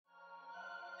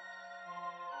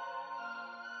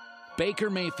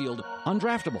Baker Mayfield,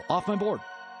 undraftable, off my board.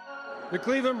 The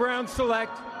Cleveland Browns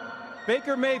select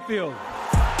Baker Mayfield. What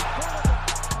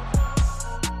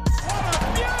a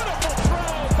beautiful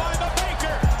throw by the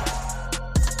Baker.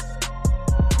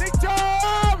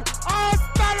 Nick-Tom!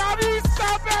 Hasta la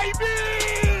vista,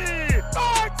 baby!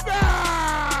 Touchdown!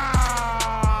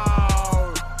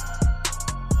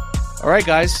 All right,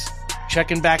 guys.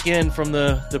 Checking back in from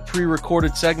the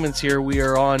pre-recorded segments here. We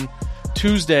are on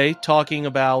Tuesday talking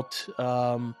about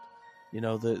the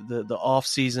off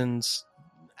season's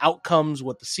outcomes,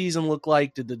 what the season looked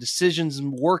like. Did the decisions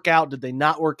work out? Did they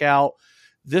not work out?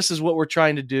 This is what we're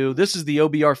trying to do. This is the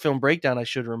OBR film breakdown. I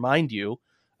should remind you.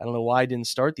 I don't know why I didn't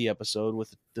start the episode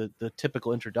with the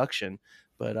typical introduction,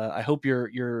 but I hope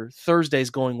your Thursday's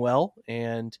going well,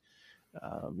 and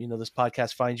this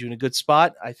podcast finds you in a good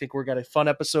spot. I think we've got a fun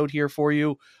episode here for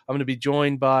you. I'm going to be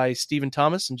joined by Stephen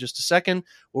Thomas in just a second,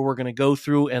 where we're going to go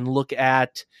through and look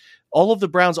at all of the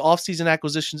Browns offseason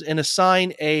acquisitions and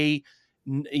assign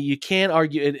you can't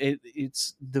argue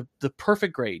it's the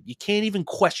perfect grade. You can't even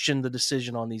question the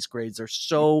decision on these grades. They're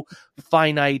so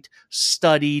finite,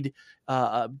 studied,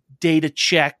 data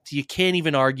checked. You can't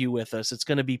even argue with us. It's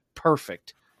going to be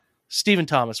perfect. Stephen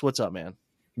Thomas, what's up, man?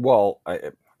 Well,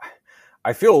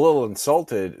 I feel a little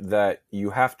insulted that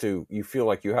you feel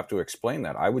like you have to explain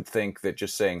that. I would think that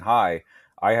just saying, hi,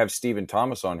 I have Stephen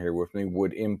Thomas on here with me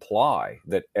would imply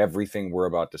that everything we're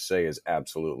about to say is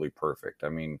absolutely perfect. I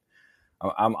mean,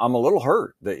 I'm a little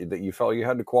hurt that you felt you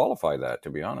had to qualify that, to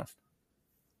be honest.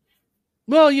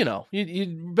 Well,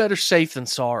 you'd better safe than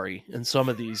sorry in some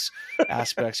of these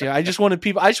aspects. I just want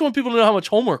people to know how much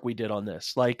homework we did on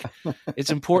this. Like, it's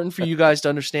important for you guys to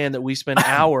understand that we spent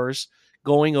hours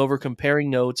going over,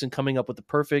 comparing notes, and coming up with the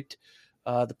perfect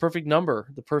number,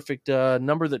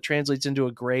 number that translates into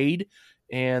a grade.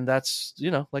 And that's,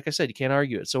 like I said, you can't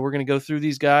argue it. So we're going to go through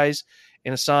these guys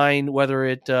and assign whether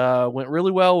it went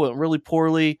really well, went really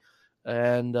poorly.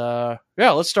 And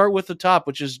let's start with the top,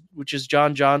 which is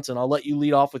John Johnson. I'll let you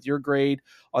lead off with your grade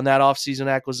on that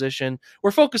offseason acquisition. We're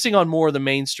focusing on more of the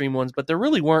mainstream ones, but there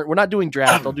really weren't. We're not doing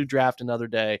draft. I'll do draft another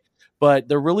day. But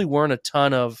there really weren't a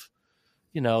ton of,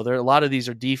 there a lot of these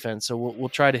are defense. So we'll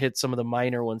try to hit some of the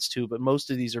minor ones too. But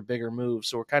most of these are bigger moves.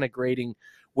 So we're kind of grading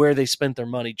where they spent their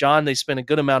money. John, they spent a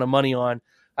good amount of money on.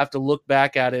 I have to look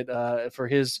back at it for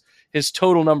his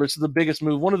total numbers. So the biggest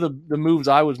move, one of the moves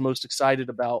I was most excited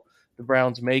about the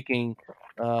Browns making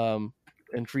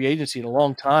in free agency in a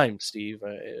long time, Steve.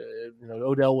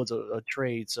 Odell was a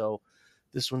trade, so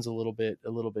this one's a little bit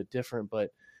different.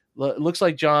 But it looks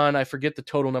like John, I forget the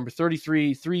total number, 3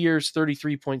 years,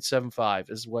 33.75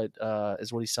 is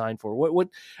what he signed for. What?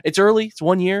 It's early, it's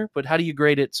 1 year, but how do you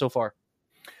grade it so far?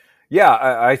 Yeah,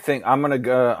 I think I'm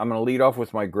gonna lead off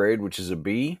with my grade, which is a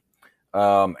B,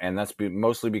 and that's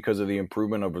mostly because of the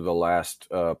improvement over the last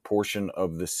portion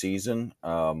of the season.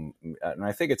 And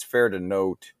I think it's fair to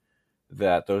note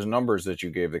that those numbers that you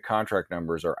gave, the contract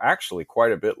numbers, are actually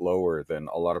quite a bit lower than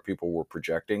a lot of people were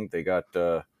projecting.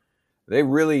 They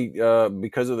really,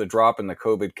 because of the drop in the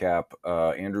COVID cap,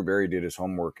 Andrew Berry did his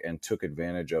homework and took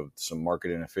advantage of some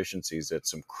market inefficiencies at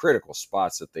some critical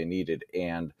spots that they needed.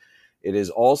 And it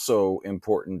is also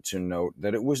important to note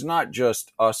that it was not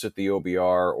just us at the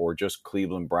OBR or just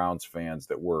Cleveland Browns fans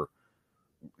that were,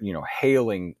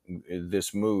 hailing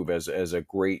this move as a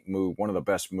great move, one of the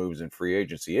best moves in free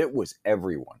agency. It was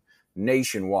everyone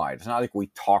nationwide. It's not like we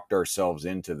talked ourselves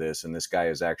into this and this guy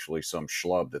is actually some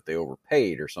schlub that they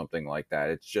overpaid or something like that.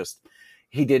 It's just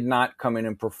he did not come in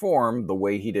and perform the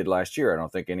way he did last year. I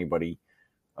don't think anybody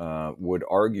would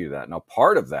argue that. Now,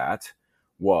 part of that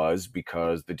was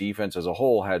because the defense as a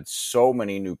whole had so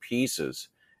many new pieces,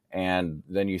 and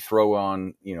then you throw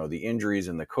on, the injuries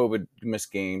and the COVID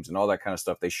missed games and all that kind of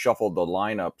stuff. They shuffled the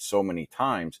lineup so many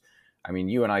times. I mean,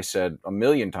 you and I said a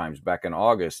million times back in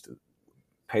August,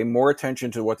 pay more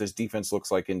attention to what this defense looks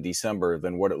like in December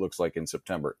than what it looks like in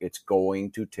September. It's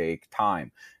going to take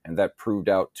time, and that proved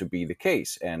out to be the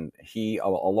case. And he,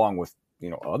 along with,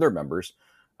 other members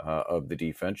of the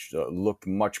defense, looked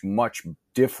much, much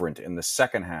different in the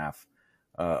second half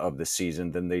of the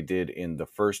season than they did in the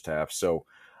first half. So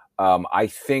I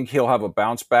think he'll have a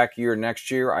bounce back year next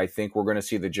year. I think we're going to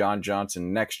see the John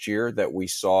Johnson next year that we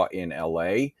saw in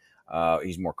LA.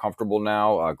 He's more comfortable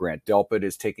now. Grant Delpit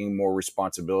is taking more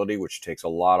responsibility, which takes a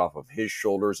lot off of his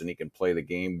shoulders, and he can play the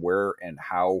game where and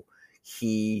how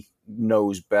he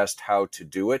knows best how to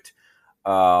do it.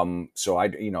 So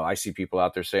I see people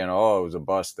out there saying, oh, it was a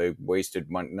bust. They wasted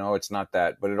money. No, it's not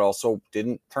that. But it also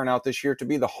didn't turn out this year to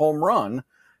be the home run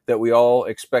that we all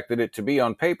expected it to be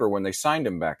on paper when they signed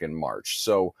him back in March.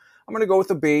 So I'm going to go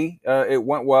with a B. It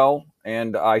went well.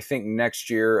 And I think next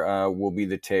year will be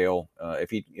the tail. If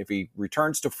he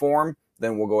returns to form,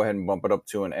 then we'll go ahead and bump it up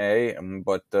to an A.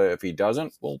 But if he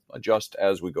doesn't, we'll adjust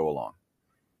as we go along.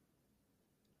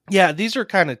 Yeah, these are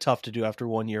kind of tough to do after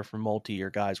 1 year for multi-year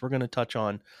guys. We're going to touch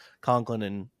on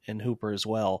Conklin and Hooper as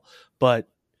well. But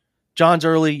John's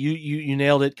early. You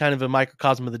nailed it. Kind of a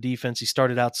microcosm of the defense. He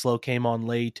started out slow, came on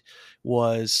late,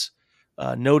 was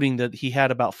noting that he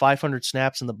had about 500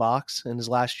 snaps in the box in his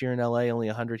last year in LA, only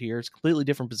 100 here. It's a completely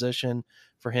different position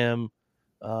for him.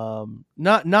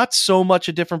 Not so much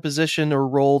a different position or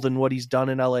role than what he's done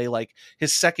in LA. Like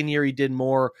his second year, he did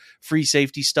more free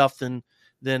safety stuff than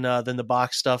the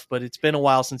box stuff, but it's been a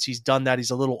while since he's done that. He's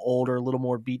a little older, a little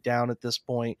more beat down at this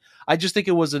point. I just think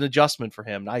it was an adjustment for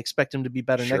him. I expect him to be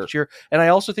better next year. And I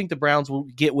also think the Browns will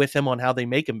get with him on how they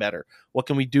make him better. What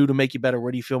can we do to make you better?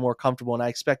 Where do you feel more comfortable? And I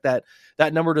expect that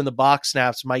number in the box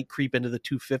snaps might creep into the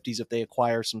 250s if they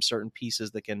acquire some certain pieces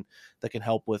that can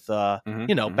help with,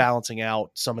 balancing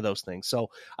out some of those things. So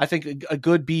I think a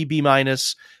good B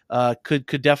minus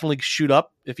could definitely shoot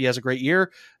up if he has a great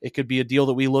year. It could be a deal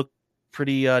that we look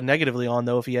pretty negatively on,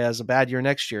 though, if he has a bad year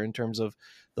next year in terms of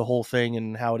the whole thing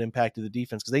and how it impacted the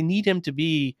defense, because they need him to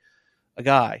be a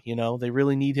guy. They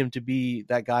really need him to be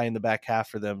that guy in the back half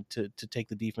for them to take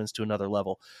the defense to another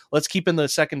level. Let's keep in the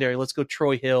secondary. Let's go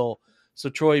Troy Hill. So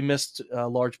Troy missed a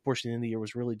large portion of the year,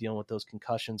 was really dealing with those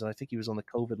concussions, and I think he was on the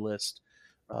COVID list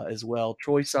as well.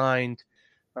 Troy signed.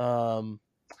 I'm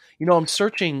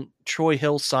searching Troy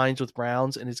Hill signs with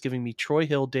Browns, and it's giving me Troy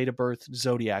Hill date of birth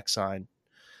zodiac sign.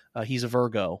 He's a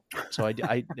Virgo, so I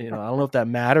don't know if that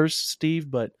matters,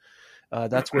 Steve, but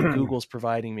that's what Google's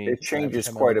providing me. It changes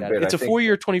quite a bit. It's a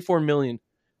 4-year, $24 million.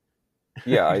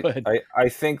 Yeah, I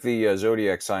think the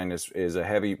zodiac sign is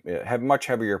a much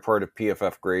heavier part of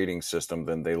PFF grading system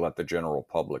than they let the general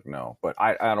public know. But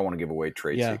I don't want to give away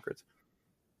trade secrets.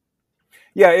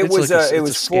 Yeah, it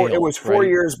was 4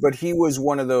 years, but he was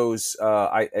one of those.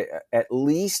 At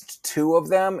least 2 of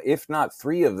them, if not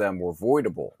 3 of them, were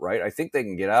voidable. Right? I think they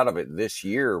can get out of it this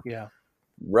year,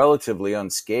 relatively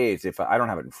unscathed. If I don't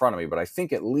have it in front of me, but I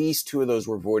think at least 2 of those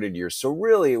were voided years. So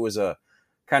really, it was a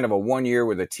kind of a 1 year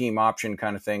with a team option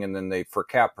kind of thing, and then for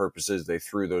cap purposes, they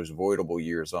threw those voidable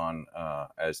years on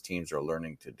as teams are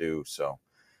learning to do. So,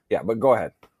 yeah, but go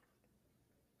ahead.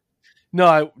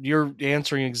 No, you're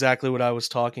answering exactly what I was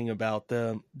talking about.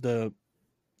 The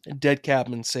dead cap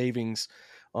and savings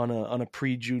on a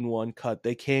pre-June 1 cut,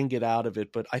 they can get out of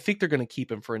it, but I think they're going to keep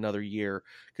him for another year,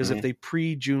 because if they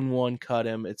pre-June 1 cut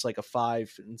him, it's like a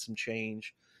 5 and some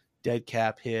change dead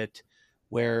cap hit,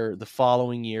 where the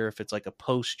following year, if it's like a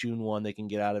post-June 1, they can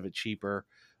get out of it cheaper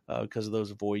because of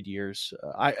those void years.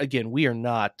 We are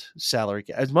not salary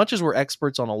cap. As much as we're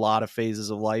experts on a lot of phases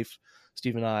of life,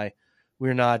 Steve and I,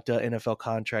 we're not NFL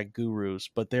contract gurus,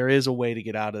 but there is a way to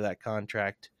get out of that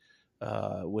contract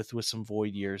with some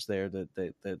void years there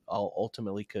that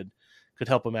ultimately could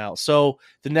help him out. So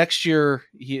the next year,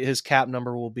 his cap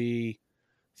number will be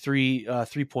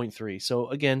 3.3. So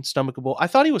again, stomachable. I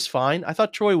thought he was fine. I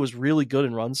thought Troy was really good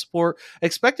in run support. I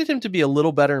expected him to be a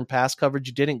little better in pass coverage.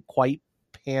 He didn't quite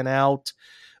pan out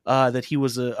that he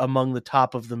was among the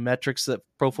top of the metrics that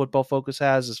Pro Football Focus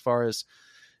has, as far as,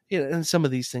 and some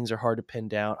of these things are hard to pin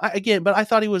down. But I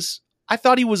thought he was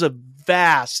a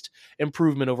vast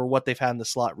improvement over what they've had in the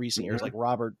slot recent years. Like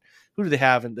Robert, who do they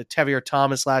have? And the Tevier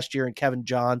Thomas last year and Kevin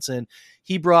Johnson.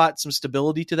 He brought some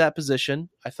stability to that position.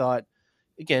 I thought,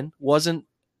 again, wasn't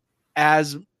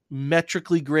as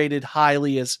metrically graded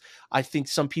highly as I think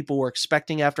some people were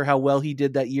expecting after how well he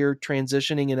did that year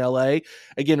transitioning in LA.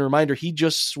 Again, reminder, he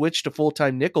just switched to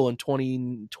full-time nickel in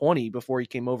 2020 before he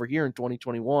came over here in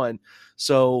 2021.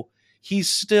 So he's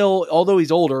still, although he's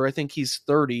older, I think he's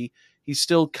 30, he's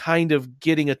still kind of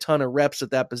getting a ton of reps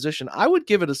at that position. I would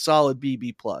give it a solid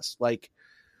B plus, like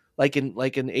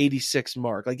an 86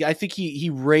 mark. Like, I think he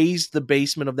raised the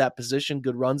basement of that position.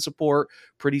 Good run support,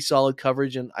 pretty solid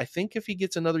coverage, and I think if he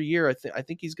gets another year, I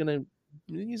think he's gonna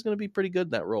be pretty good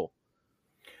in that role.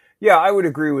 Yeah, I would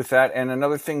agree with that. And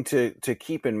another thing to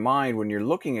keep in mind when you're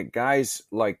looking at guys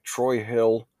like Troy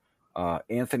Hill,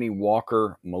 Anthony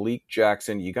Walker, Malik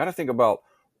Jackson, you got to think about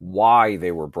why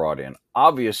they were brought in.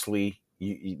 Obviously,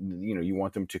 you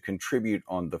want them to contribute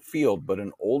on the field, but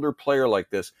an older player like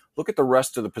this, look at the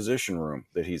rest of the position room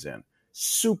that he's in.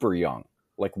 Super young,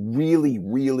 like really,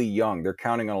 really young. They're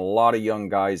counting on a lot of young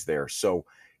guys there. So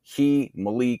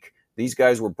Malik, these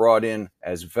guys were brought in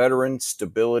as veteran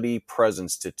stability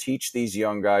presence to teach these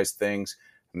young guys things,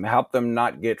 and help them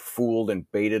not get fooled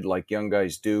and baited like young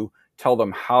guys do. Tell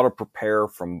them how to prepare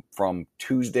from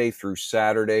Tuesday through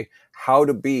Saturday, how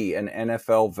to be an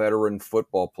NFL veteran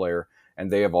football player.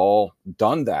 And they have all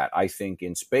done that, I think,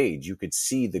 in spades. You could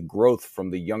see the growth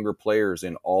from the younger players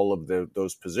in all of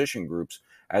those position groups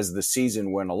as the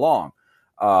season went along.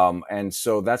 And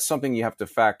so that's something you have to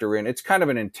factor in. It's kind of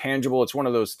an intangible. It's one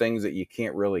of those things that you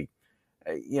can't really,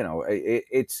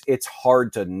 it's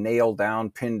hard to nail down,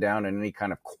 pin down in any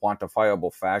kind of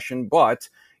quantifiable fashion. But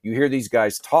you hear these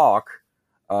guys talk,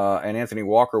 and Anthony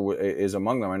Walker is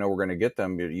among them. I know we're going to get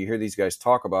them. You hear these guys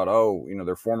talk about,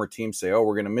 their former teams say,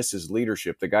 we're going to miss his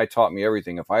leadership. The guy taught me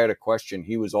everything. If I had a question,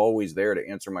 he was always there to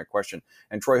answer my question.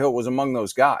 And Troy Hill was among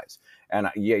those guys. And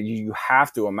you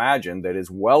have to imagine that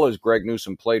as well as Greg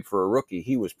Newsome played for a rookie,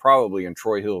 he was probably in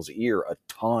Troy Hill's ear a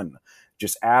ton,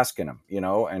 just asking him,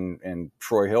 and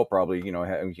Troy Hill probably,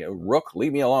 Rook,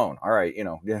 leave me alone. All right.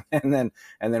 And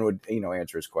then would,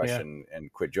 answer his question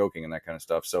and quit joking and that kind of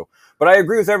stuff. So, but I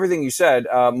agree with everything you said.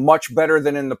 Much better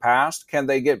than in the past. Can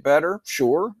they get better?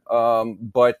 Sure.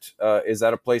 But is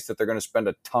that a place that they're going to spend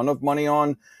a ton of money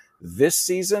on this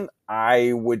season?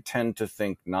 I would tend to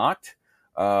think not.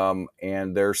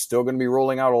 And they're still going to be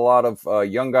rolling out a lot of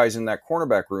young guys in that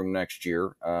cornerback room next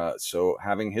year. So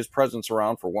having his presence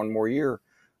around for one more year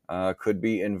could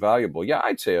be invaluable. Yeah,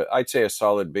 I'd say a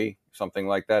solid B, something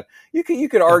like that. You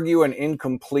could argue an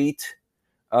incomplete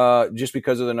just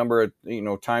because of the number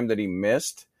of time that he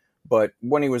missed. But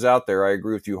when he was out there, I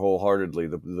agree with you wholeheartedly.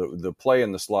 The play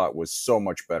in the slot was so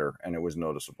much better, and it was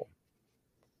noticeable.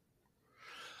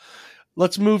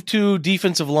 Let's move to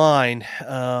defensive line.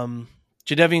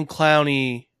 Jadeveon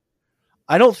Clowney,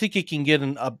 I don't think he can get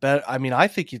a better. I mean, I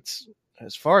think it's,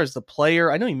 as far as the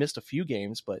player, I know he missed a few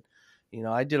games, but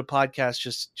I did a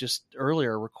podcast just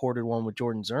earlier, recorded one with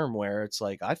Jordan Zerm, where it's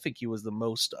like, I think he was the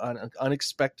most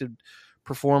unexpected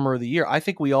performer of the year. I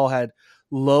think we all had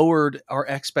lowered our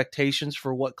expectations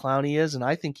for what Clowney is, and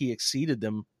I think he exceeded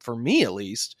them, for me at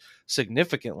least,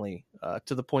 significantly,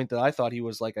 to the point that I thought he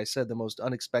was, like I said, the most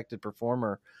unexpected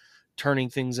performer, turning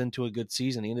things into a good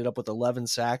season. He ended up with 11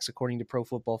 sacks, according to Pro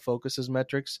Football Focus's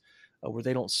metrics, where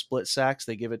they don't split sacks.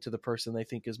 They give it to the person they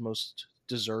think is most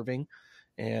deserving.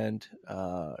 And,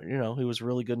 he was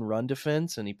really good in run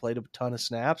defense, and he played a ton of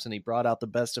snaps, and he brought out the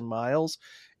best in Miles.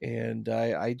 And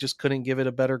I just couldn't give it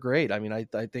a better grade. I mean,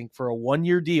 I think for a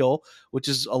 1-year deal, which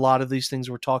is a lot of these things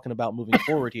we're talking about moving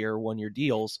forward here, 1-year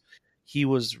deals, he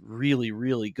was really,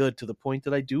 really good, to the point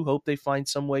that I do hope they find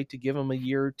some way to give him a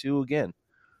year or two again.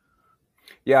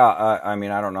 Yeah, I mean,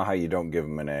 I don't know how you don't give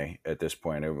him an A at this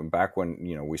point. Back when,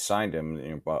 we signed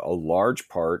him, a large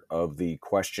part of the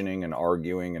questioning and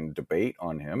arguing and debate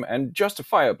on him, and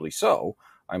justifiably so,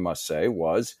 I must say,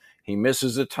 was he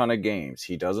misses a ton of games.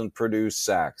 He doesn't produce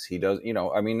sacks. He does,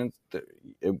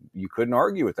 you couldn't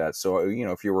argue with that. So,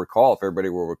 if everybody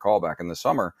will recall back in the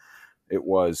summer, it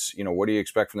was, what do you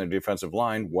expect from the defensive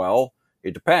line? Well,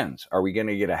 it depends. Are we going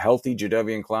to get a healthy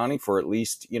Jadeveon Clowney for at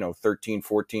least, 13,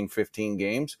 14, 15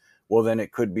 games? Well, then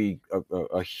it could be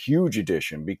a huge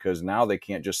addition, because now they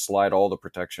can't just slide all the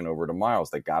protection over to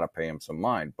Miles. They got to pay him some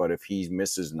mind. But if he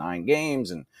misses 9 games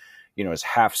and, is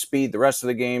half speed the rest of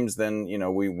the games, then,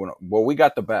 we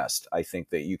got the best, I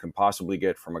think, that you can possibly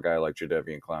get from a guy like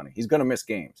Jadeveon Clowney. He's going to miss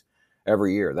games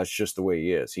every year. That's just the way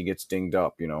he is. He gets dinged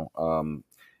up,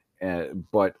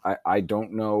 but I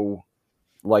don't know.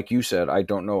 Like you said, I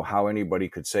don't know how anybody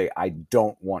could say, I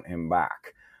don't want him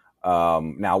back.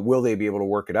 Now, will they be able to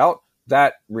work it out?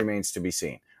 That remains to be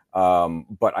seen.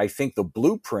 But I think the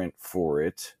blueprint for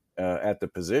it at the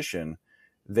position,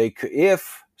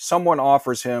 if someone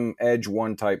offers him edge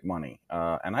 1 type money,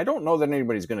 and I don't know that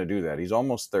anybody's going to do that. He's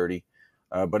almost 30.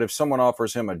 But if someone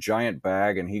offers him a giant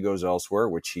bag and he goes elsewhere,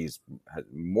 which he's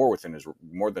more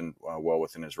than well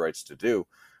within his rights to do,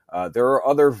 there are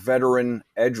other veteran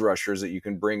edge rushers that you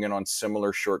can bring in on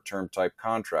similar short-term type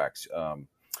contracts.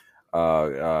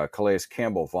 Calais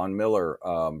Campbell, Von Miller,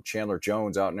 Chandler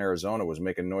Jones out in Arizona was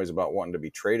making noise about wanting to be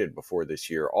traded before this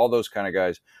year. All those kind of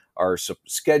guys are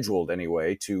scheduled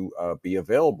anyway to be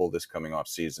available this coming off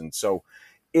season. So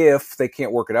if they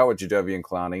can't work it out with Jadeveon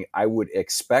Clowney, I would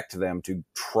expect them to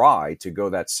try to go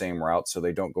that same route so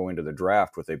they don't go into the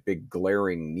draft with a big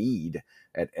glaring need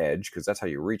at edge, because that's how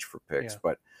you reach for picks. Yeah.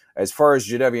 But as far as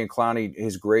Jadeveon Clowney,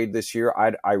 his grade this year,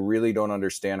 I really don't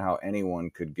understand how anyone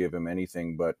could give him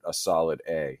anything but a solid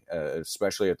A,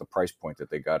 especially at the price point that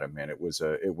they got him in. It was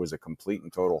a complete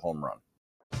and total home run.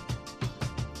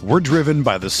 We're driven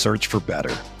by the search for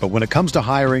better. But when it comes to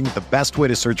hiring, the best way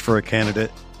to search for a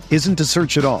candidate isn't to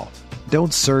search at all.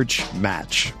 Don't search,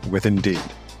 match with Indeed.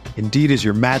 Indeed is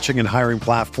your matching and hiring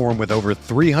platform with over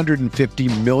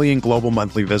 350 million global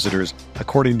monthly visitors,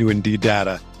 according to Indeed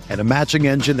data, and a matching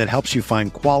engine that helps you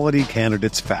find quality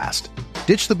candidates fast.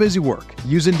 Ditch the busy work.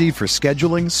 Use Indeed for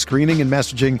scheduling, screening, and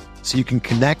messaging so you can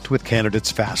connect with candidates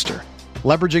faster.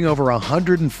 Leveraging over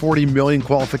 140 million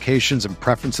qualifications and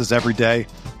preferences every day,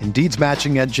 Indeed's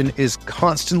matching engine is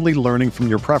constantly learning from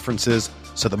your preferences,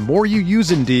 so the more you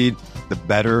use Indeed, the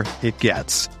better it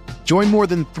gets. Join more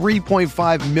than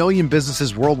 3.5 million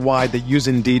businesses worldwide that use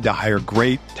Indeed to hire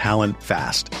great talent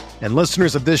fast. And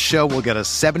listeners of this show will get a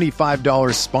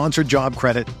 $75 sponsored job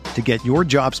credit to get your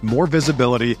jobs more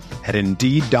visibility at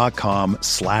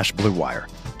Indeed.com/Blue Wire.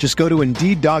 Just go to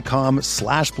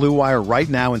Indeed.com/Blue Wire right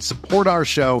now and support our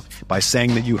show by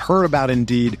saying that you heard about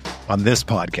Indeed on this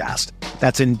podcast.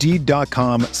 That's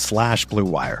Indeed.com/Blue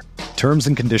Wire. Terms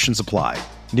and conditions apply.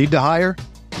 Need to hire?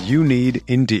 You need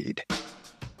Indeed.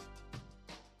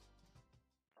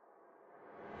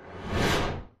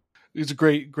 It was a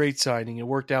great signing. It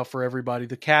worked out for everybody.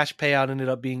 The cash payout ended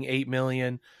up being $8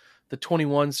 million. The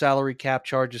 21 salary cap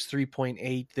charge is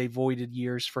 3.8. They voided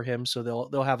years for him, so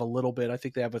they'll have a little bit. I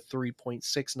think they have a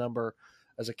 3.6 number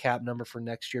as a cap number for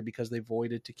next year because they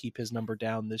voided to keep his number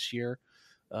down this year.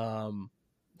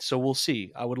 So we'll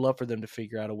see. I would love for them to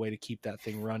figure out a way to keep that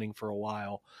thing running for a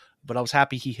while. But I was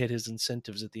happy he hit his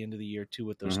incentives at the end of the year too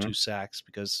with those 2 sacks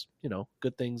because,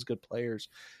 good things, good players.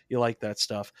 You like that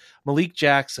stuff. Malik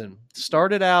Jackson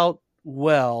started out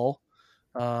well.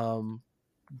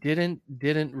 Didn't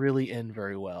really end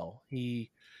very well. He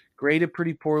graded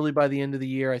pretty poorly by the end of the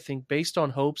year. I think based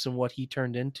on hopes and what he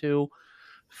turned into,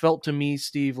 felt to me,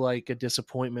 Steve, like a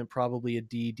disappointment, probably a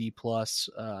D+.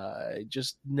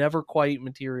 Just never quite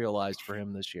materialized for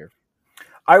him this year.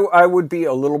 I would be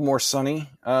a little more sunny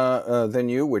than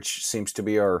you, which seems to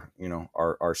be our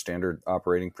standard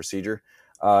operating procedure,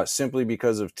 simply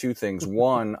because of 2 things.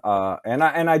 One, and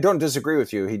I don't disagree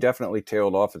with you. He definitely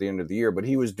tailed off at the end of the year, but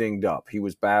he was dinged up. He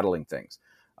was battling things.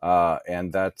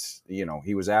 And that's,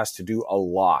 he was asked to do a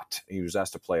lot. He was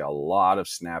asked to play a lot of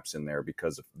snaps in there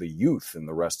because of the youth and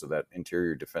the rest of that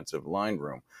interior defensive line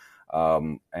room.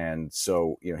 And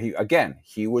so,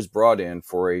 he was brought in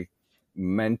for a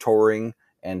mentoring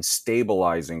and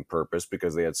stabilizing purpose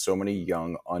because they had so many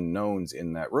young unknowns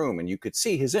in that room. And you could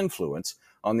see his influence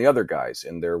on the other guys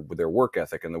and their work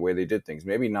ethic and the way they did things.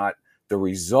 Maybe not the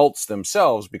results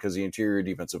themselves because the interior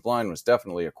defensive line was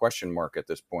definitely a question mark at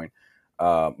this point.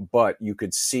 But you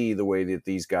could see the way that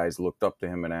these guys looked up to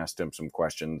him and asked him some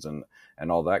questions and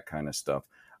all that kind of stuff.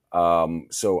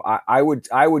 So I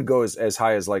would go as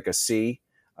high as like a C.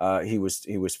 He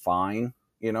was fine.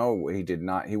 He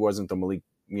wasn't the Malik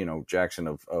Jackson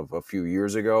of a few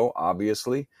years ago.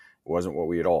 Obviously, it wasn't what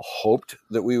we had all hoped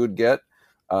that we would get.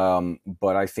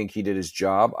 But I think he did his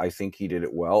job. I think he did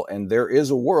it well. And there is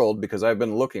a world, because I've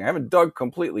been looking, I haven't dug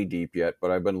completely deep yet,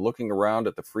 but I've been looking around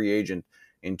at the free agent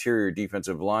interior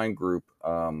defensive line group,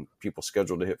 people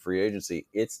scheduled to hit free agency.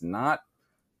 It's not,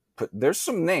 there's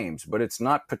some names, but it's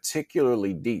not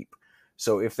particularly deep.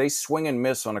 So if they swing and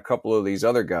miss on a couple of these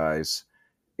other guys,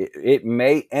 it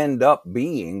may end up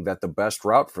being that the best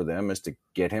route for them is to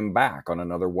get him back on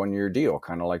another 1-year deal,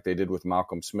 kind of like they did with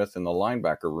Malcolm Smith in the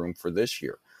linebacker room for this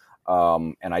year.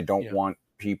 And I don't want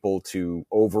people to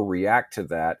overreact to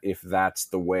that if that's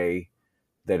the way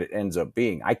that it ends up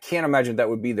being. I can't imagine that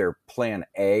would be their plan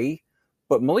A,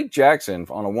 but Malik Jackson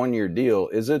on a 1-year deal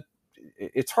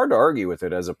it's hard to argue with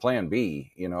it as a plan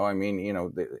B. It's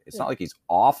not like he's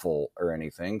awful or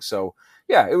anything. So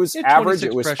yeah, it was average.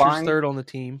 It was fine. Third on the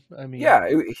team.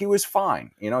 He was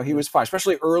fine. He was fine,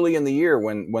 especially early in the year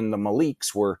when the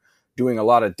Maliks were doing a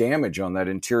lot of damage on that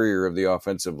interior of the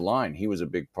offensive line. He was a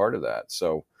big part of that.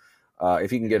 So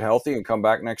if he can get healthy and come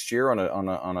back next year on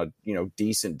a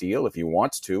decent deal, if he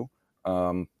wants to,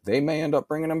 they may end up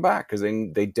bringing him back because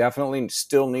they definitely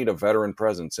still need a veteran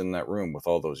presence in that room with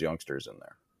all those youngsters in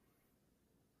there.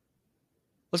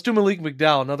 Let's do Malik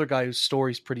McDowell, another guy whose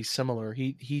story is pretty similar.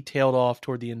 He tailed off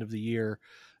toward the end of the year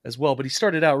as well, but he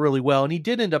started out really well, and he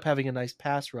did end up having a nice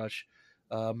pass rush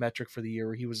metric for the year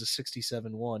where he was a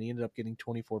 67-1. He ended up getting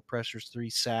 24 pressures, 3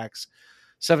 sacks,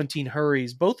 17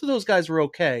 hurries. Both of those guys were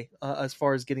okay as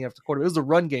far as getting after the quarterback. It was the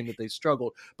run game that they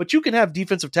struggled. But you can have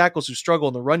defensive tackles who struggle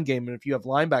in the run game, and if you have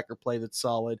linebacker play that's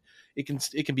solid, it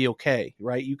can be okay,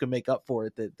 right? You can make up for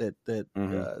it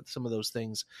that some of those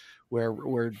things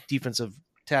where defensive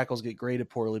tackles get graded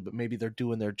poorly, but maybe they're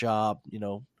doing their job,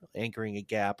 anchoring a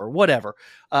gap or whatever.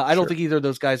 I don't think either of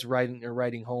those guys are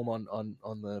riding home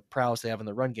on the prowess they have in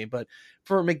the run game. But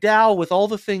for McDowell, with all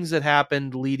the things that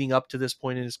happened leading up to this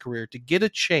point in his career, to get a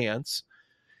chance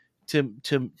to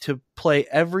play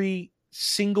every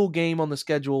single game on the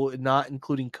schedule, not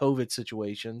including COVID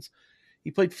situations,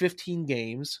 he played 15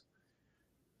 games.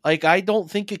 Like, I don't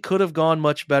think it could have gone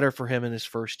much better for him in his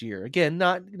first year. Again,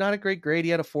 not a great grade.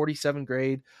 He had a 47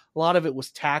 grade. A lot of it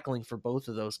was tackling for both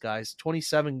of those guys.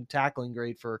 27 tackling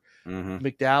grade for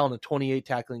McDowell and a 28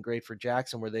 tackling grade for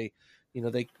Jackson, where they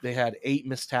had 8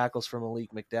 missed tackles from Malik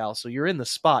McDowell. So you're in the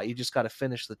spot. You just got to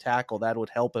finish the tackle. That would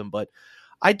help him. But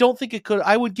I don't think it could.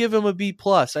 I would give him a B+.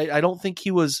 I don't think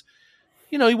he was,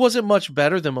 he wasn't much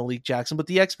better than Malik Jackson, but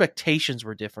the expectations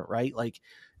were different, right? Like,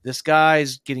 this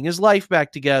guy's getting his life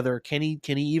back together. Can he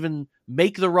even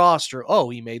make the roster?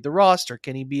 Oh, he made the roster.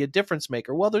 Can he be a difference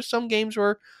maker? Well, there's some games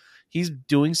where he's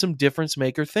doing some difference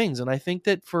maker things. And I think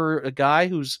that for a guy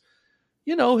who's,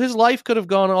 his life could have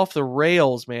gone off the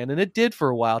rails, man, and it did for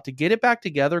a while, to get it back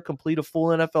together, complete a full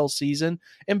NFL season,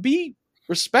 and be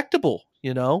respectable,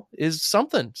 is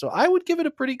something. So I would give it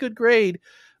a pretty good grade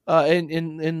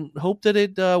and hope that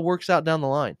it works out down the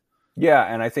line. Yeah,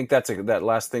 and I think that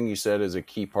last thing you said is a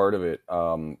key part of it.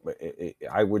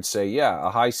 I would say, a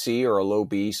high C or a low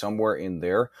B, somewhere in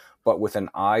there, but with an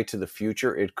eye to the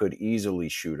future, it could easily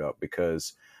shoot up,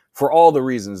 because for all the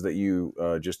reasons that you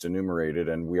just enumerated,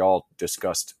 and we all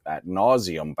discussed ad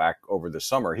nauseum back over the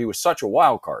summer, he was such a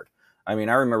wild card. I mean,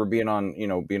 I remember being on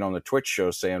the Twitch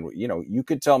show saying, you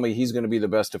could tell me he's going to be the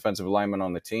best defensive lineman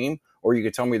on the team, or you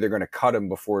could tell me they're going to cut him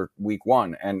before week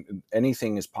 1, and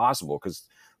anything is possible, because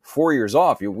 4 years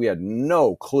off, we had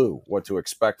no clue what to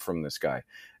expect from this guy.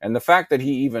 And the fact that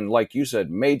he even, like you said,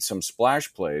 made some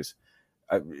splash plays,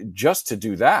 just to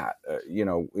do that,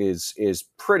 is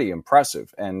pretty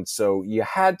impressive. And so you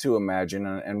had to imagine,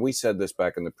 and we said this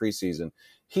back in the preseason,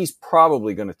 he's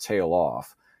probably going to tail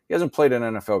off. He hasn't played an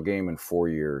NFL game in 4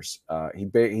 years. He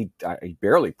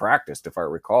barely practiced, if I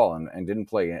recall, and didn't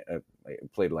play.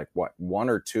 Played like 1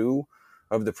 or 2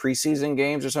 of the preseason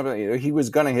games or something. He was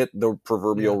going to hit the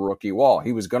proverbial rookie wall.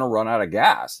 He was going to run out of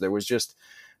gas. There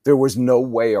was no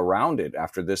way around it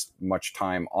after this much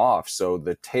time off. So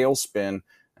the tailspin,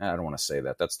 I don't want to say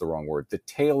that, that's the wrong word. The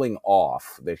tailing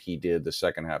off that he did the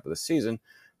second half of the season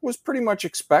was pretty much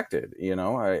expected.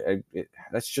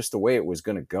 That's just the way it was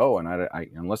going to go. And I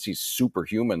unless he's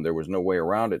superhuman, there was no way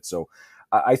around it. So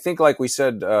I think, like we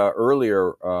said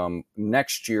earlier,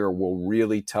 next year will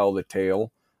really tell the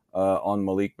tale on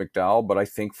Malik McDowell. But I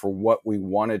think for what we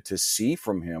wanted to see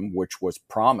from him, which was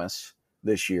promise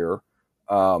this year,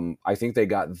 I think they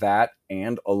got that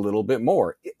and a little bit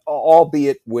more,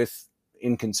 albeit with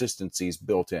inconsistencies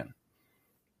built in.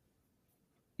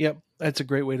 Yep, that's a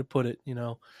great way to put it.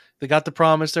 They got the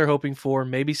promise they're hoping for.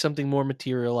 Maybe something more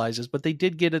materializes, but they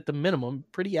did get, at the minimum,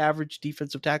 pretty average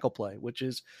defensive tackle play, which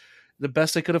is the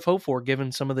best they could have hoped for,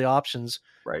 given some of the options,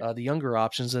 right? The younger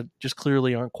options that just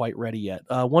clearly aren't quite ready yet.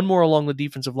 One more along the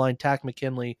defensive line, Takk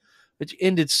McKinley, which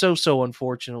ended so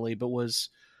unfortunately, but was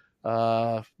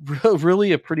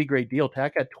really a pretty great deal.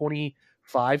 Takk had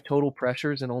 25 total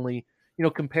pressures, and only,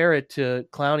 compare it to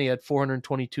Clowney had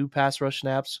 422 pass rush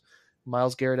snaps.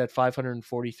 Myles Garrett had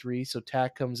 543. So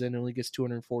Takk comes in and only gets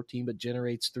 214, but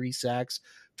generates 3 sacks,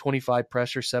 25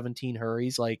 pressure, 17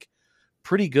 hurries. Like,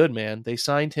 pretty good, man. They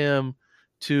signed him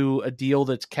to a deal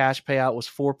that's cash payout was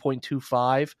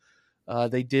 4.25.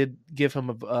 They did give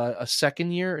him a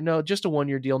second year. No, just a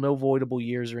 1-year deal, no voidable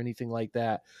years or anything like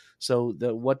that. So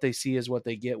what they see is what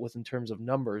they get with in terms of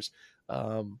numbers.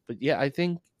 But yeah, I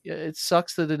think it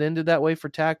sucks that it ended that way for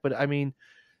Takk. But I mean,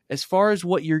 as far as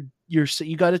what you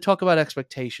got to talk about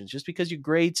expectations. Just because you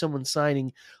grade someone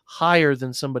signing higher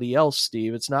than somebody else,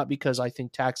 Steve, it's not because I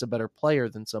think Tack's a better player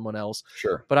than someone else.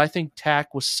 Sure. But I think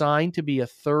Takk was signed to be a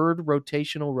third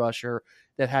rotational rusher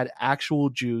that had actual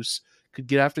juice, could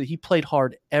get after. He played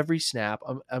hard every snap.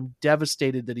 I'm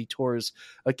devastated that he tore his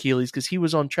Achilles, because he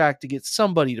was on track to get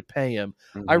somebody to pay him.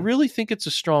 Mm-hmm. I really think it's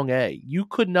a strong A. You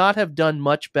could not have done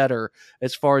much better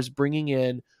as far as bringing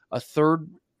in a third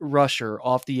rusher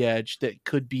off the edge that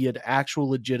could be an actual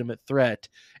legitimate threat,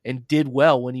 and did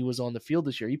well when he was on the field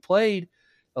this year. He played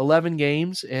 11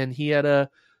 games and he had a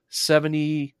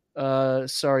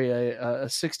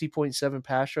 60.7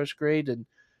 pass rush grade. And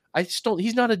I just don't,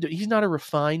 he's not a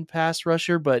refined pass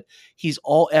rusher, but he's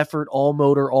all effort, all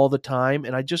motor all the time.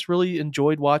 And I just really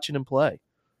enjoyed watching him play.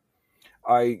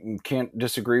 I can't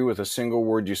disagree with a single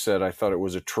word you said. I thought it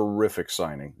was a terrific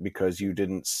signing, because you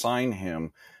didn't sign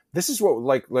him. This is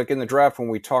what, like in the draft, when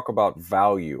we talk about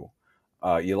value,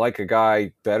 you like a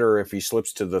guy better if he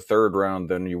slips to the third round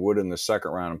than you would in the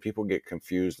second round. And people get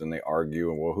confused and they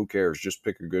argue, and well, who cares? Just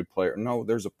pick a good player. No,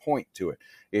 there's a point to it.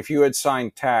 If you had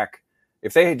signed Takk,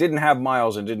 if they didn't have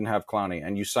Myles and didn't have Clowney,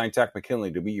 and you signed Takk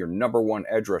McKinley to be your number 1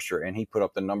 edge rusher, and he put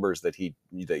up the numbers that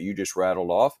you just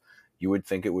rattled off, you would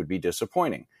think it would be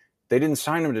disappointing. They didn't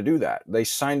sign him to do that. They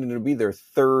signed him to be their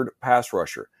third pass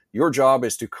rusher. Your job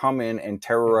is to come in and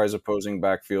terrorize opposing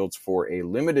backfields for a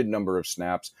limited number of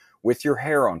snaps with your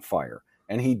hair on fire.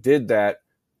 And he did that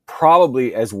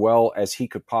probably as well as he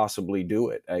could possibly do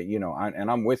it.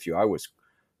 And I'm with you. I was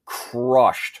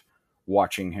crushed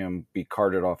watching him be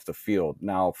carted off the field.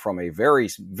 Now, from a very,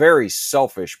 very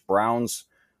selfish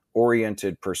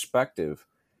Browns-oriented perspective,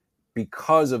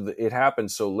 because of it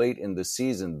happened so late in the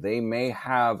season, they may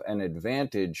have an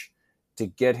advantage to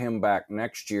get him back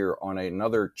next year on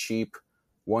another cheap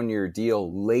one-year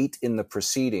deal late in the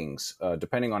proceedings,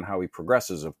 depending on how he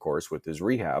progresses, of course, with his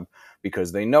rehab,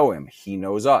 because they know him. He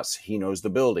knows us. He knows the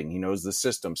building. He knows the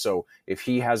system. So if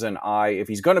he has an eye, if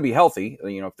he's going to be healthy,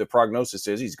 if the prognosis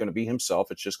is he's going to be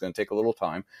himself, it's just going to take a little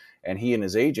time, and he and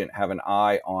his agent have an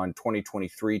eye on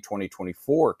 2023,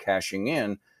 2024 cashing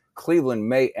in, Cleveland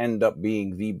may end up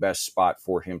being the best spot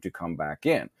for him to come back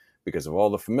in, because of all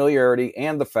the familiarity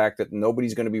and the fact that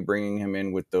nobody's going to be bringing him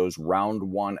in with those round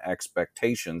one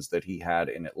expectations that he had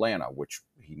in Atlanta, which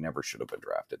he never should have been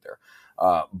drafted there.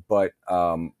 I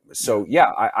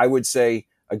would say,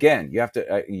 again, you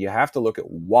have to look at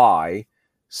why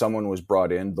someone was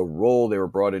brought in, the role they were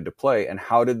brought in to play, and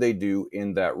how did they do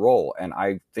in that role. And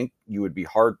I think you would be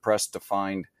hard pressed to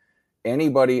find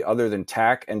anybody other than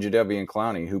Tack and Jadeveon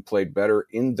Clowney who played better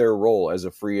in their role as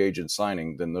a free agent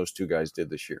signing than those two guys did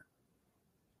this year.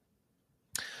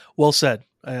 Well said.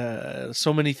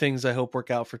 So many things I hope work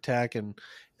out for Tack, and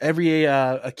every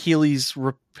Achilles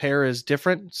repair is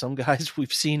different. Some guys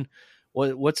we've seen,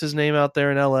 what's his name out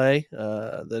there in LA?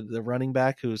 The running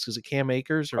back was it Cam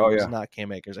Akers or was it not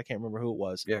Cam Akers? I can't remember who it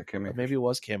was. Yeah, Cam Akers. Maybe it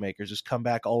was Cam Akers. Just come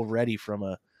back already from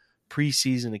a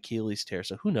preseason Achilles tear.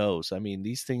 So who knows? I mean,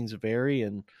 these things vary,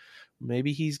 and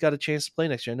maybe he's got a chance to play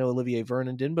next year. I know Olivier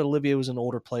Vernon didn't, but Olivier was an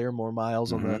older player, more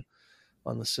miles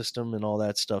on the system and all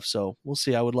that stuff. So we'll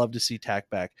see. I would love to see Tack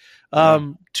back.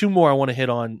 Two more I want to hit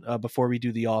on before we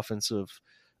do the offensive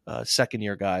second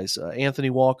year guys, Anthony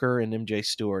Walker and MJ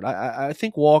Stewart. I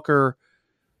think Walker,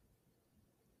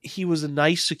 he was a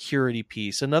nice security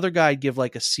piece. Another guy I'd give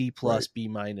like a C+, B-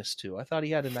 to. I thought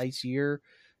he had a nice year,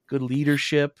 good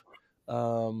leadership.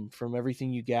 From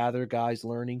everything you gather, guys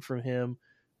learning from him,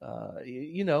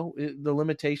 the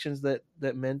limitations that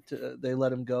meant they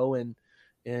let him go in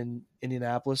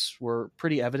Indianapolis were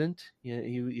pretty evident.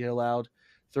 He allowed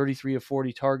 33 of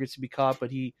 40 targets to be caught,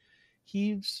 but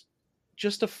he's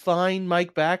just a fine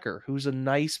Mike Backer who's a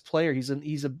nice player. He's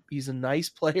a nice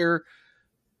player.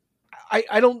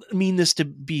 I don't mean this to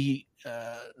be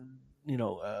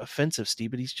offensive,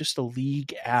 Steve, but he's just a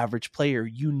league average player.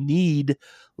 You need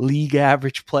league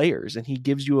average players, and he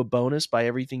gives you a bonus by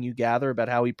everything you gather about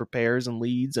how he prepares and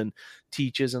leads and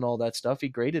teaches and all that stuff. He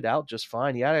graded out just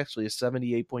fine. He had actually a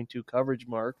 78.2 coverage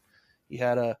mark. He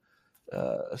had a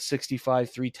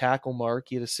 65.3 tackle mark.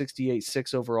 He had a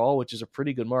 68.6 overall, which is a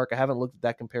pretty good mark. I haven't looked at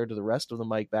that compared to the rest of the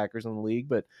Mike Backers in the league,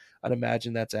 but I'd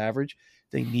imagine that's average.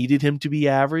 They needed him to be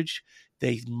average.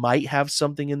 They might have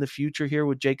something in the future here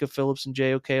with Jacob Phillips and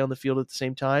JOK on the field at the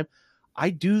same time. I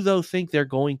do, though, think they're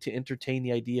going to entertain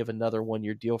the idea of another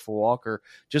one-year deal for Walker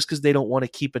just because they don't want to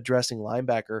keep addressing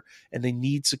linebacker, and they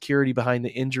need security behind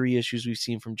the injury issues we've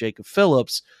seen from Jacob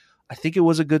Phillips. I think it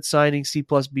was a good signing, C+,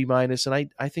 B-,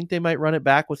 and I think they might run it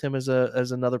back with him as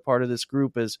another part of this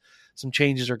group as some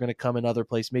changes are going to come in other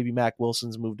places. Maybe Mac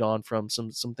Wilson's moved on from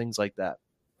some things like that.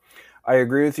 I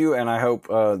agree with you, and I hope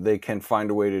they can find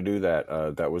a way to do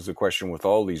that. That was the question with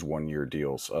all these one-year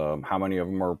deals. How many of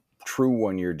them are true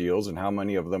one-year deals, and how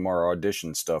many of them are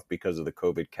audition stuff because of the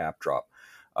COVID cap drop?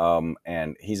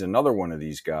 And he's another one of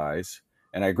these guys,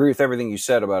 and I agree with everything you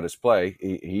said about his play.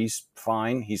 He's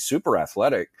fine. He's super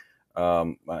athletic,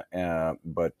 but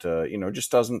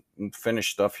just doesn't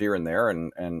finish stuff here and there,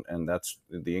 and that's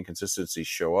the inconsistencies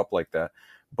show up like that.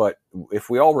 But if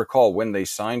we all recall when they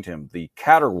signed him, the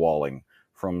caterwauling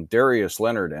from Darius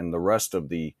Leonard and the rest of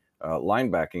the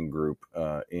linebacking group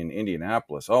in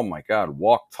Indianapolis, oh my God,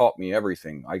 Walk taught me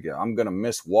everything. I'm going to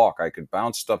miss Walk. I could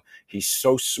bounce stuff. He's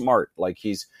so smart.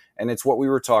 And it's what we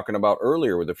were talking about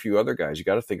earlier with a few other guys. You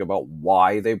got to think about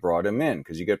why they brought him in,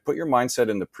 because you got to put your mindset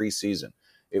in the preseason.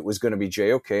 It was going to be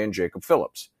JOK and Jacob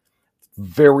Phillips.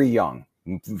 Very young.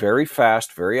 Very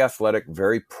fast, very athletic,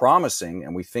 very promising,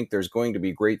 and we think there's going to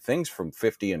be great things from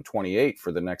 50 and 28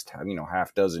 for the next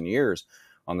half dozen years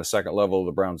on the second level of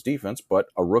the Browns defense. But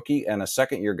a rookie and a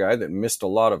second-year guy that missed a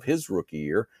lot of his rookie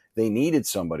year, they needed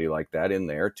somebody like that in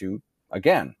there to,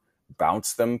 again,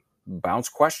 bounce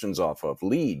questions off of,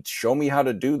 lead, show me how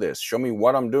to do this, show me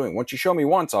what I'm doing. Once you show me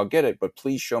once, I'll get it, but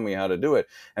please show me how to do it.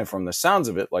 And from the sounds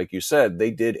of it, like you said, they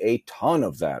did a ton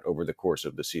of that over the course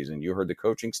of the season. You heard the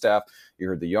coaching staff, you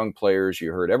heard the young players,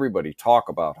 you heard everybody talk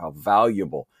about how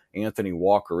valuable Anthony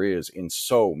Walker is in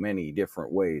so many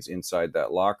different ways inside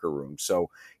that locker room. So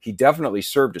he definitely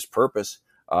served his purpose.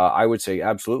 I would say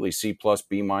absolutely C+,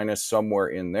 B-, somewhere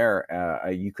in there.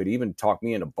 You could even talk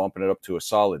me into bumping it up to a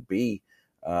solid B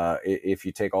if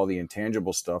you take all the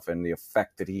intangible stuff and the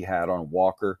effect that he had on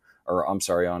Walker, or I'm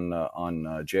sorry, on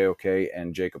JOK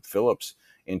and Jacob Phillips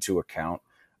into account.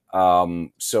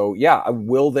 So yeah,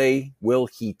 will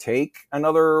he take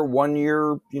another 1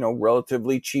 year,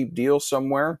 relatively cheap deal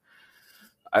somewhere?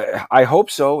 I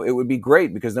hope so. It would be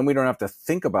great, because then we don't have to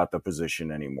think about the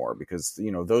position anymore, because,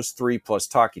 those three plus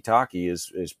Taki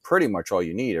is pretty much all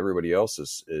you need. Everybody else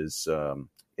is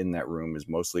in that room is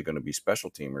mostly going to be special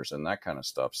teamers and that kind of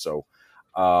stuff. So,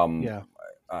 I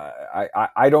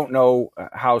don't know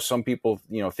how some people,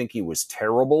 think he was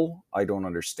terrible. I don't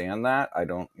understand that. I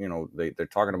don't, they're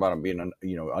talking about him being,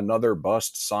 another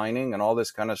bust signing and all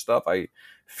this kind of stuff.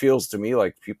 Feels to me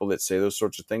like people that say those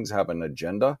sorts of things have an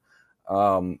agenda.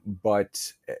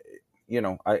 But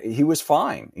he was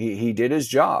fine. He did his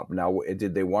job. Now,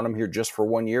 did they want him here just for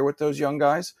 1 year with those young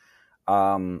guys?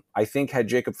 I think had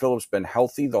Jacob Phillips been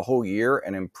healthy the whole year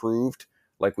and improved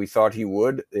like we thought he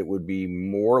would, it would be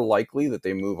more likely that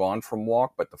they move on from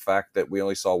Walk. But the fact that we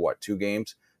only saw 3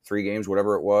 games,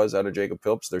 whatever it was, out of Jacob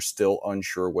Phillips, they're still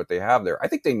unsure what they have there. I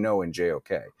think they know in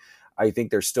JOK. I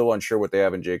think they're still unsure what they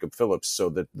have in Jacob Phillips, so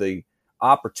that the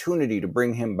opportunity to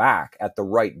bring him back at the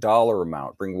right dollar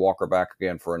amount, bring Walker back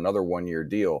again for another 1 year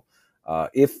deal.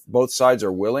 If both sides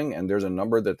are willing and there's a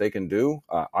number that they can do,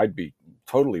 I'd be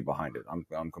totally behind it.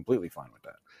 I'm completely fine with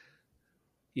that.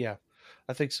 Yeah,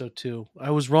 I think so too.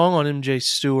 I was wrong on MJ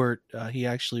Stewart. He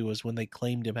actually was, when they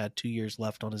claimed him, had 2 years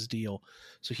left on his deal.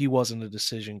 So he wasn't a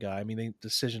decision guy. I mean, they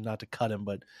decision not to cut him,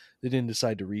 but they didn't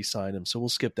decide to re-sign him. So we'll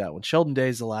skip that one. Sheldon Day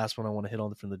is the last one I want to hit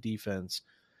on from the defense.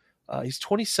 He's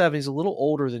 27. He's a little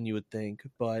older than you would think,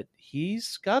 but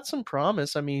he's got some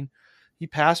promise. I mean, he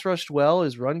pass rushed well.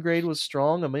 His run grade was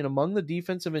strong. I mean, among the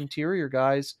defensive interior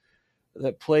guys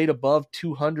that played above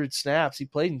 200 snaps, he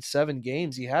played in 7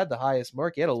 games. He had the highest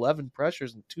mark. He had 11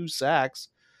 pressures and 2 sacks.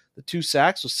 The 2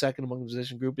 sacks was second among the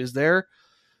position group. Is there,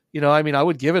 I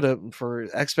would give it for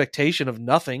expectation of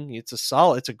nothing. It's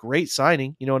a great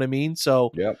signing. You know what I mean?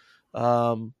 So, yep.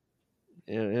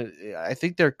 I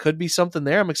think there could be something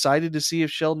there. I'm excited to see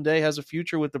if Sheldon Day has a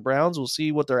future with the Browns. We'll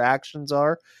see what their actions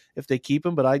are if they keep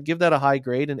him, but I'd give that a high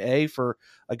grade, an A, for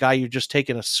a guy you're just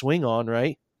taking a swing on,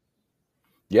 right?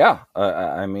 Yeah.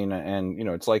 I mean, and,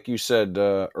 it's like you said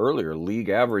earlier, league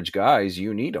average guys,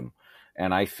 you need them.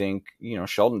 And I think,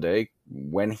 Sheldon Day,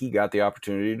 when he got the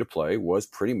opportunity to play, was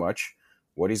pretty much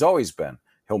what he's always been.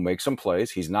 He'll make some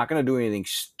plays. He's not going to do anything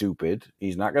stupid.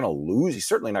 He's not going to lose. He's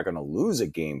certainly not going to lose a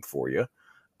game for you.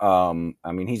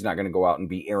 I mean, he's not going to go out and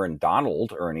be Aaron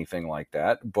Donald or anything like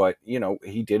that. But,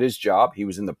 he did his job. He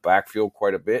was in the backfield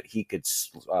quite a bit. He could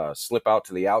slip out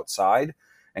to the outside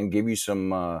and give you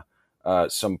some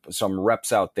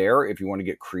reps out there if you want to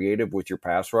get creative with your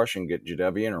pass rush and get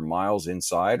Jadeveon or Miles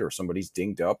inside, or somebody's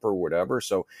dinged up or whatever.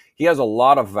 So he has a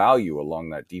lot of value along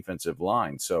that defensive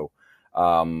line. So,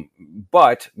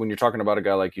 but when you're talking about a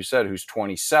guy, like you said, who's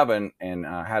 27 and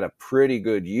had a pretty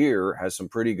good year, has some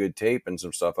pretty good tape and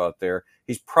some stuff out there,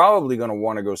 he's probably going to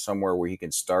want to go somewhere where he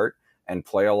can start and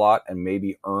play a lot and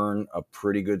maybe earn a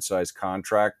pretty good sized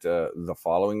contract the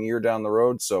following year down the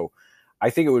road. So I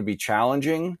think it would be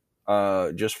challenging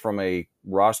just from a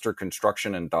roster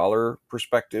construction and dollar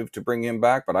perspective to bring him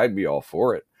back, but I'd be all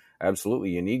for it. Absolutely.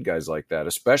 You need guys like that,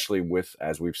 especially with,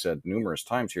 as we've said numerous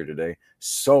times here today,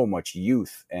 so much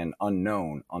youth and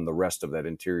unknown on the rest of that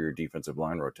interior defensive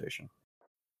line rotation.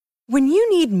 When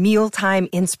you need mealtime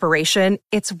inspiration,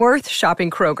 it's worth shopping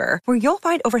Kroger, where you'll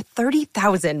find over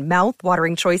 30,000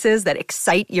 mouth-watering choices that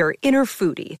excite your inner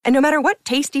foodie. And no matter what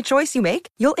tasty choice you make,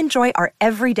 you'll enjoy our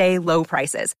everyday low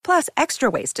prices, plus extra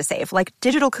ways to save, like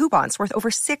digital coupons worth over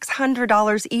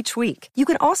 $600 each week. You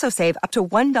can also save up to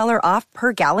 $1 off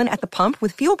per gallon at the pump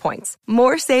with fuel points.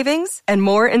 More savings and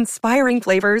more inspiring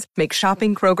flavors make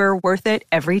shopping Kroger worth it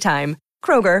every time.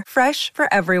 Kroger, fresh for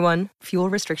everyone. Fuel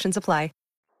restrictions apply.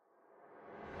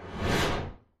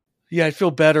 Yeah, I'd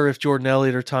feel better if Jordan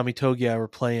Elliott or Tommy Togiai were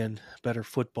playing better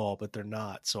football, but they're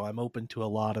not. So I'm open to a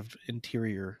lot of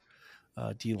interior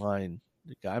D-line.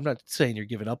 I'm not saying you're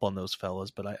giving up on those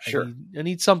fellas, but I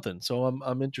need something. So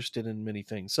I'm interested in many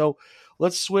things. So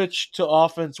let's switch to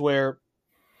offense, where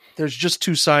there's just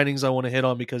 2 signings I want to hit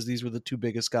on because these were the 2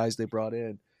 biggest guys they brought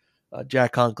in,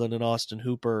 Jack Conklin and Austin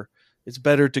Hooper. It's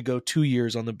better to go 2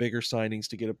 years on the bigger signings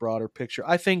to get a broader picture.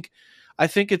 I think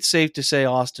it's safe to say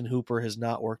Austin Hooper has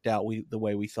not worked out the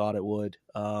way we thought it would.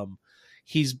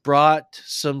 He's brought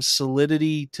some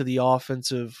solidity to the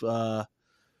offensive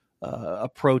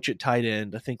approach at tight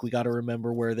end. I think we got to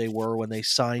remember where they were when they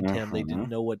signed him. They didn't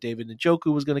know what David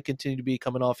Njoku was going to continue to be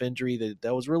coming off injury.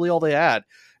 That was really all they had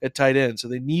at tight end. So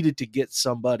they needed to get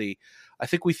somebody. I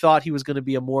think we thought he was going to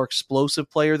be a more explosive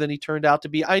player than he turned out to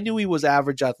be. I knew he was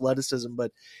average athleticism,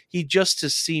 but he just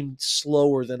has seemed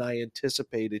slower than I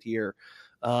anticipated here.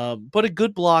 But a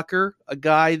good blocker, a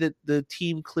guy that the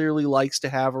team clearly likes to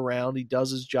have around. He does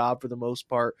his job for the most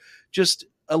part. Just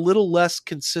a little less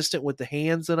consistent with the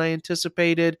hands than I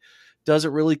anticipated.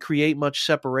 Doesn't really create much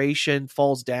separation.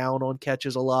 Falls down on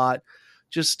catches a lot.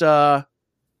 Just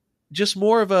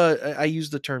more of a, I use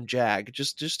the term jag,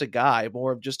 just a guy,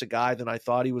 more of just a guy than I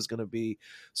thought he was going to be.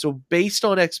 So based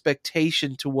on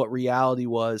expectation to what reality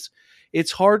was,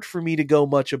 it's hard for me to go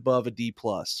much above a D+.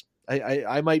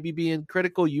 I might be being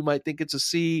critical. You might think it's a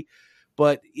C,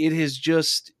 but it is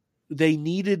just, they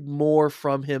needed more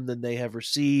from him than they have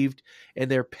received,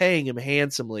 and they're paying him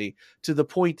handsomely to the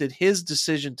point that his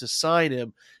decision to sign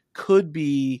him could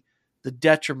be the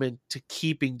detriment to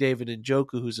keeping David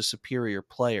Njoku, who's a superior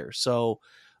player. So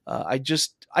I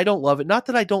don't love it. Not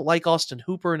that I don't like Austin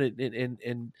Hooper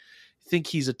and think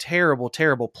he's a terrible,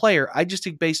 terrible player. I just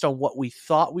think based on what we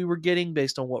thought we were getting,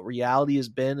 based on what reality has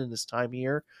been in this time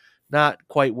here, not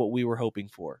quite what we were hoping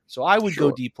for. So I would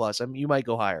go D+. I mean, you might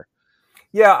go higher.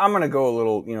 Yeah, I'm going to go a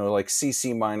little, like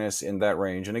CC minus in that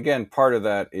range. And again, part of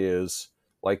that is,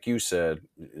 like you said,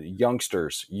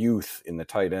 youngsters, youth in the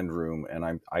tight end room. And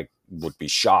I would be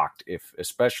shocked if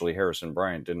especially Harrison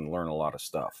Bryant didn't learn a lot of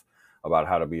stuff about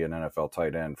how to be an NFL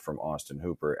tight end from Austin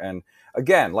Hooper. And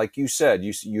again, like you said,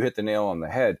 you hit the nail on the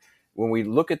head. When we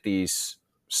look at these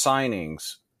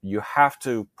signings, you have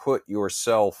to put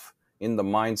yourself in the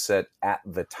mindset at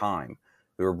the time.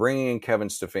 We were bringing in Kevin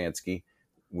Stefanski.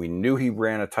 We knew he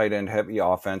ran a tight end heavy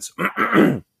offense.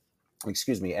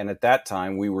 Excuse me. And at that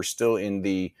time, we were still in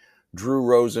the Drew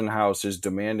Rosenhaus is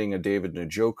demanding a David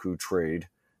Njoku trade.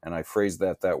 And I phrased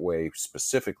that way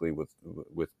specifically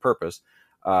with purpose.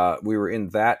 We were in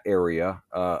that area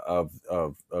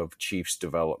of Chiefs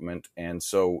development. And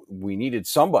so we needed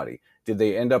somebody. Did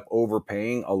they end up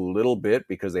overpaying a little bit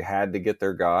because they had to get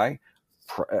their guy?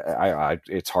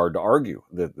 It's hard to argue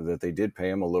that they did pay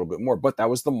him a little bit more, but that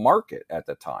was the market at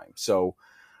the time. So,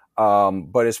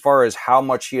 but as far as how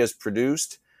much he has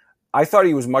produced, I thought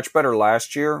he was much better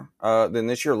last year than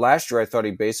this year. Last year, I thought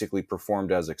he basically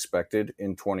performed as expected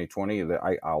in 2020.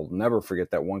 I'll never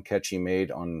forget that one catch he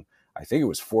made on, I think it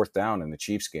was 4th down in the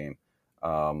Chiefs game,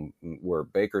 where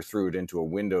Baker threw it into a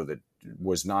window that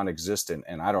was non-existent,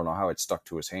 and I don't know how it stuck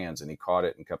to his hands, and he caught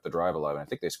it and kept the drive alive. And I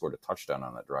think they scored a touchdown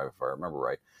on that drive, if I remember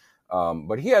right.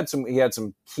 But he had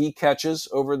some key catches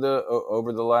over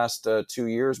the last 2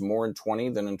 years, more in 20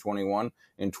 than in 21.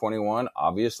 In 21,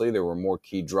 obviously, there were more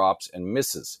key drops and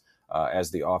misses as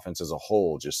the offense as a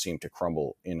whole just seemed to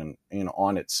crumble in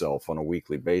on itself on a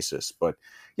weekly basis. But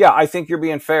yeah, I think you're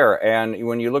being fair. And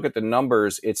when you look at the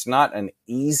numbers, it's not an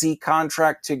easy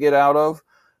contract to get out of.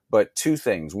 But two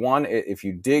things. One, if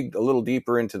you dig a little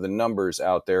deeper into the numbers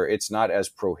out there, it's not as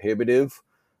prohibitive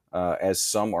as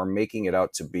some are making it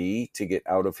out to be to get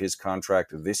out of his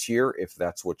contract this year, if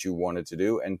that's what you wanted to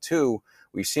do. And two,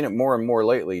 we've seen it more and more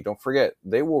lately. Don't forget,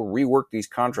 they will rework these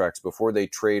contracts before they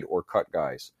trade or cut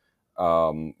guys.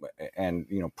 And,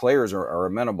 players are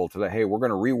amenable to that. Hey, we're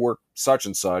going to rework such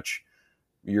and such.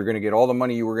 You're going to get all the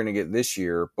money you were going to get this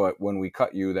year. But when we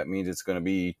cut you, that means it's going to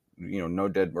be no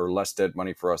dead or less dead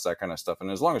money for us, that kind of stuff. And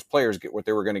as long as players get what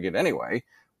they were going to get anyway,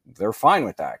 they're fine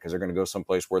with that because they're going to go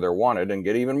someplace where they're wanted and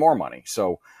get even more money.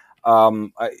 So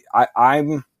I'm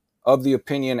of the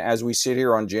opinion as we sit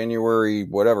here on January,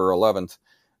 11th,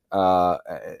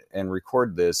 and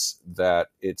record this, that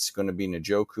it's going to be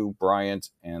Njoku, Bryant,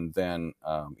 and then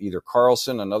either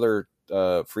Carlson, another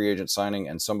free agent signing,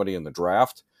 and somebody in the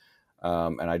draft.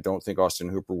 And I don't think Austin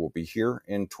Hooper will be here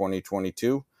in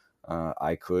 2022.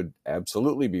 I could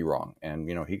absolutely be wrong. And,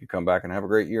 he could come back and have a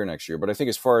great year next year. But I think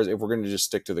as far as if we're going to just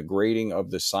stick to the grading of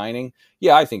the signing,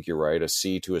 yeah, I think you're right. A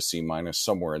C to a C minus,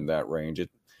 somewhere in that range. It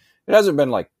hasn't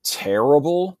been like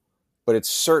terrible, but it's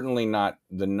certainly not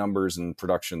the numbers and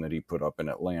production that he put up in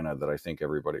Atlanta that I think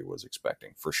everybody was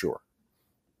expecting, for sure.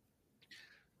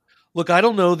 Look, I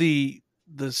don't know the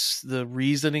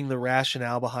reasoning, the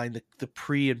rationale behind the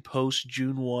pre and post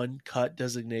June 1 cut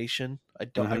designation. I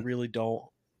really don't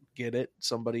get it.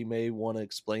 Somebody may want to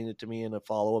explain it to me in a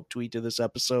follow-up tweet to this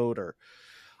episode,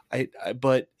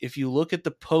 but if you look at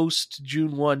the post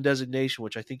June 1 designation,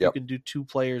 which I think you can do 2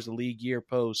 players a league year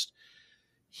post,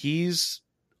 he's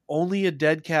only a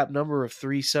dead cap number of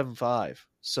 375.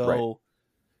 So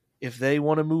if they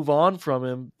want to move on from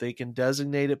him, they can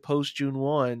designate it post June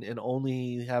 1 and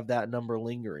only have that number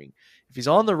lingering. If he's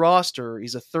on the roster,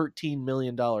 he's a $13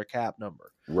 million cap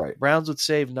number. Right. Browns would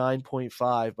save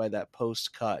 9.5 by that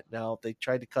post cut. Now, if they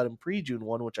tried to cut him pre June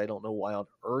 1, which I don't know why on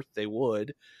earth they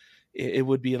would, it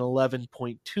would be an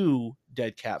 11.2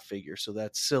 dead cap figure. So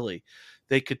that's silly.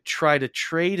 They could try to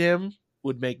trade him,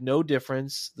 would make no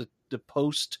difference. The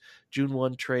post June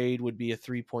 1 trade would be a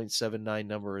 3.79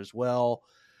 number as well.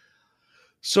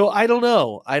 So I don't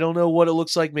know. I don't know what it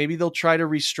looks like. Maybe they'll try to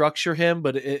restructure him,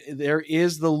 but there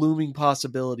is the looming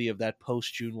possibility of that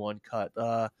post June 1 cut.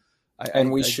 I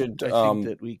think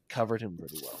that we covered him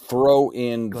pretty well. Throw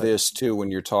in this too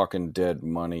when you're talking dead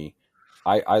money.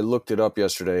 I looked it up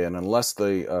yesterday, and unless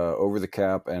the Over the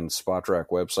Cap and Spotrac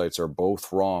websites are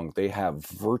both wrong, they have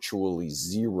virtually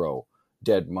zero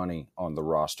dead money on the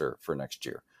roster for next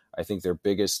year. I think their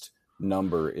biggest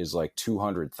number is like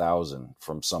 200,000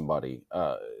 from somebody.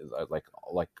 Like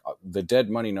the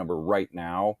dead money number right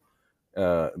now,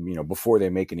 before they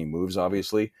make any moves,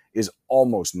 obviously, is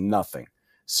almost nothing.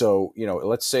 So,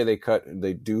 let's say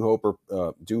they do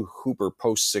Hooper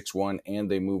post 6-1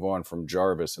 and they move on from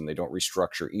Jarvis and they don't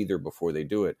restructure either before they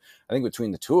do it. I think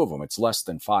between the two of them, it's less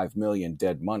than 5 million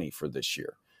dead money for this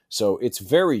year. So it's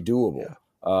very doable.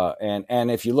 Yeah.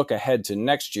 And if you look ahead to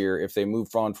next year, if they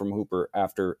move on from Hooper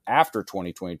after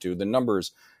 2022, the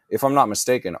numbers, if I'm not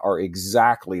mistaken, are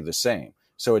exactly the same.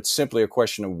 So it's simply a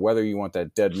question of whether you want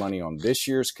that dead money on this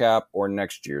year's cap or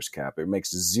next year's cap. It makes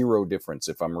zero difference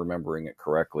if I'm remembering it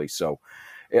correctly. So,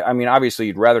 I mean, obviously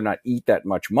you'd rather not eat that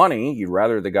much money. You'd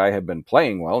rather the guy have been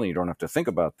playing well and you don't have to think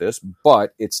about this,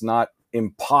 but it's not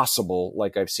impossible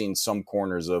like I've seen some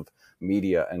corners of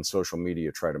media and social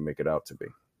media try to make it out to be.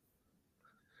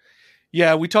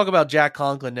 Yeah, we talk about Jack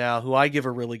Conklin now, who I give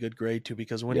a really good grade to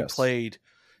because when he played,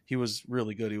 he was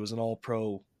really good. He was an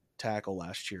all-pro tackle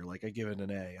last year. Like, I give it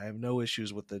an A. I have no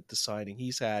issues with the signing.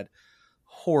 He's had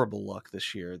horrible luck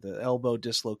this year. The elbow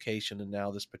dislocation and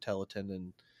now this patella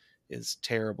tendon is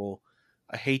terrible.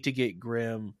 I hate to get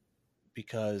grim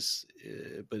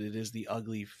but it is the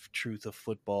ugly truth of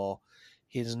football.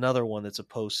 He's another one that's a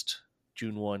post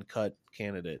June 1 cut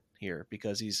candidate here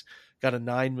because he's got a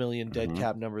 9 million dead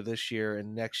cap number this year,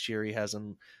 and next year he has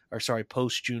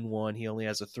post June 1 he only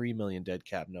has a 3 million dead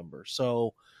cap number.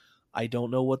 So I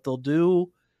don't know what they'll do.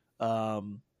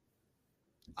 In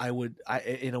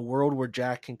a world where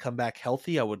Jack can come back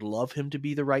healthy, I would love him to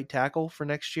be the right tackle for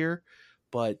next year,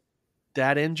 but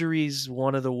that injury is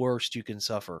one of the worst you can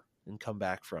suffer and come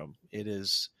back from. It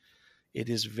is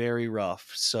very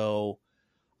rough. So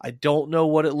I don't know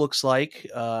what it looks like.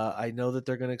 I know that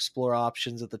they're going to explore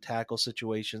options at the tackle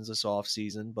situations this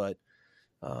offseason, but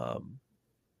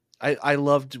I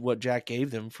loved what Jack gave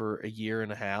them for a year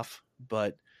and a half,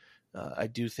 but I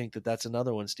do think that that's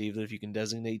another one, Steve, that if you can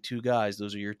designate two guys,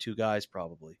 those are your two guys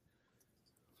probably.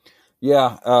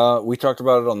 Yeah, we talked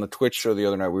about it on the Twitch show the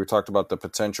other night. We talked about the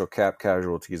potential cap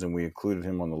casualties, and we included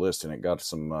him on the list, and it got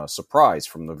some surprise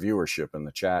from the viewership and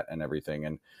the chat and everything.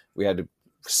 And we had to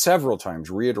several times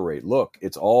reiterate, look,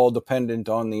 it's all dependent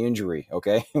on the injury,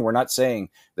 okay? We're not saying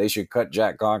they should cut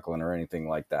Jack Conklin or anything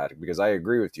like that, because I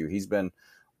agree with you. He's been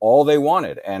all they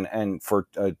wanted. And for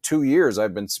 2 years,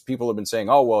 people have been saying,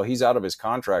 oh, well, he's out of his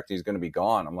contract. He's going to be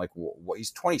gone. I'm like, well,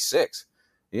 he's 26.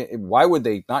 Why would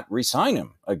they not re-sign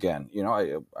him again?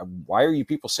 Why are you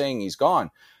people saying he's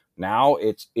gone? Now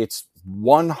it's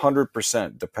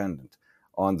 100% dependent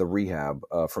on the rehab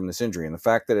from this injury. And the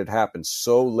fact that it happened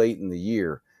so late in the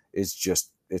year is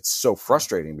it's so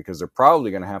frustrating because they're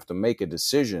probably going to have to make a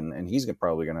decision, and he's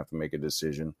probably going to have to make a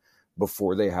decision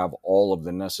before they have all of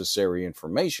the necessary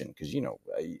information. Because,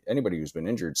 anybody who's been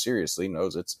injured seriously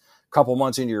knows it's a couple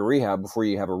months into your rehab before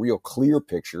you have a real clear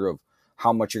picture of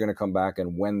how much you're going to come back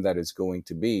and when that is going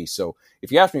to be. So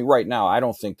if you ask me right now, I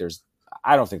don't think they're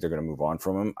going to move on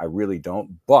from him. I really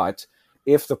don't. But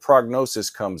if the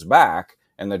prognosis comes back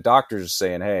and the doctors are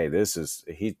saying, hey,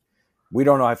 we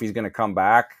don't know if he's going to come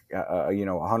back,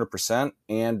 100%.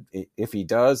 And if he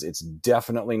does, it's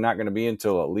definitely not going to be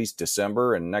until at least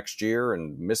December and next year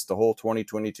and miss the whole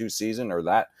 2022 season or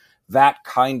that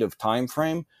kind of time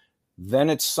frame.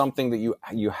 Then it's something that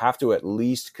you have to at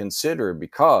least consider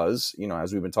because,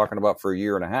 as we've been talking about for a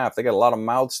year and a half, they got a lot of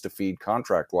mouths to feed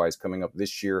contract-wise coming up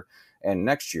this year and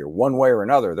next year. One way or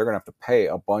another, they're going to have to pay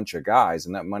a bunch of guys,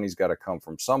 and that money's got to come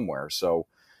from somewhere. So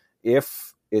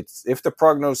if the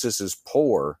prognosis is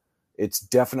poor, it's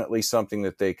definitely something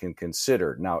that they can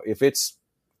consider. Now, if it's,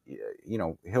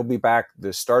 he'll be back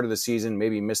the start of the season,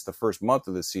 maybe miss the first month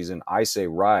of the season, I say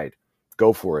ride.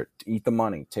 go for it. Eat the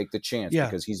money. Take the chance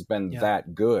because he's been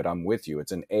that good. I'm with you.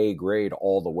 It's an A grade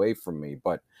all the way from me,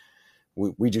 but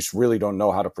we just really don't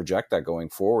know how to project that going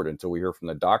forward until we hear from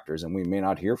the doctors, and we may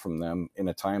not hear from them in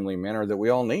a timely manner that we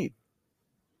all need.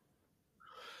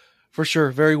 For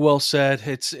sure. Very well said.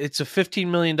 It's a $15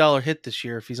 million hit this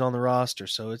year if he's on the roster.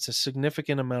 So it's a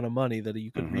significant amount of money that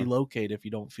you could relocate if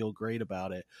you don't feel great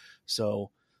about it.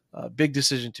 So big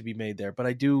decision to be made there. But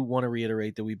I do want to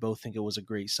reiterate that we both think it was a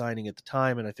great signing at the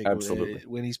time. And I think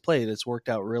when he's played, it's worked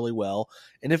out really well.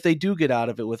 And if they do get out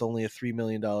of it with only a $3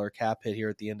 million cap hit here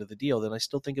at the end of the deal, then I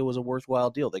still think it was a worthwhile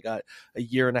deal. They got a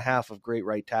year and a half of great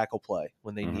right tackle play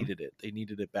when they needed it. They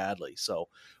needed it badly. So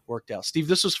worked out. Steve,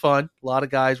 this was fun. A lot of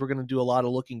guys. We're going to do a lot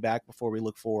of looking back before we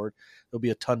look forward. There'll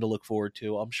be a ton to look forward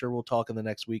to. I'm sure we'll talk in the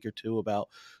next week or two about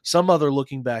some other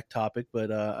looking back topic,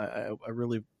 but I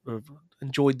really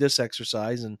enjoyed this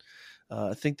exercise, and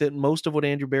I think that most of what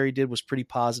Andrew Berry did was pretty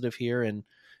positive here, and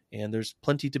there's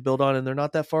plenty to build on, and they're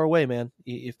not that far away, man.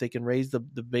 If they can raise the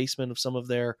basement of some of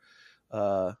their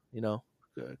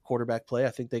quarterback play, I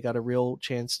think they got a real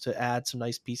chance to add some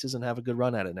nice pieces and have a good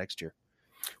run at it next year.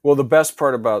 Well, the best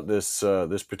part about this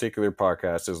particular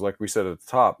podcast is, like we said at the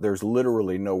top, there's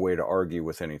literally no way to argue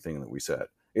with anything that we said.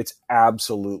 It's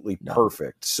absolutely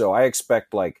perfect. So I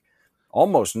expect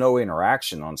almost no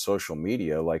interaction on social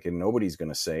media, and nobody's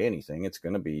going to say anything. It's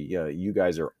going to be, you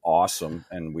guys are awesome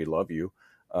and we love you.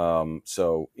 I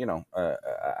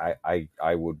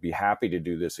would be happy to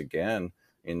do this again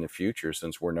in the future,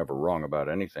 since we're never wrong about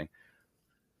anything.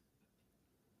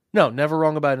 No, never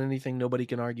wrong about anything. Nobody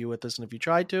can argue with us. And if you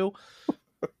try to,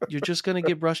 you're just going to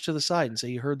get brushed to the side and say,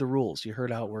 you heard the rules. You heard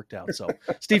how it worked out. So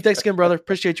Steve, thanks again, brother.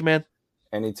 Appreciate you, man.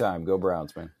 Anytime. Go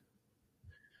Browns, man.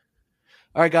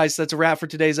 All right, guys, that's a wrap for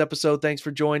today's episode. Thanks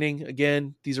for joining.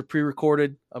 Again, these are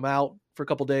pre-recorded. I'm out for a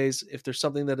couple days. If there's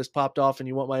something that has popped off and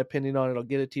you want my opinion on it, I'll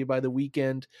get it to you by the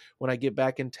weekend when I get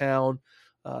back in town.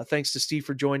 Thanks to Steve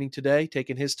for joining today,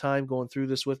 taking his time going through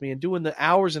this with me and doing the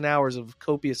hours and hours of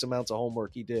copious amounts of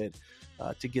homework he did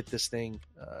to get this thing,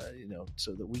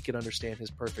 so that we can understand his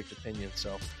perfect opinion.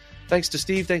 So thanks to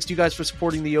Steve. Thanks to you guys for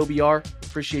supporting the OBR.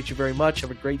 Appreciate you very much.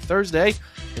 Have a great Thursday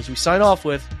as we sign off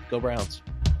with Go Browns.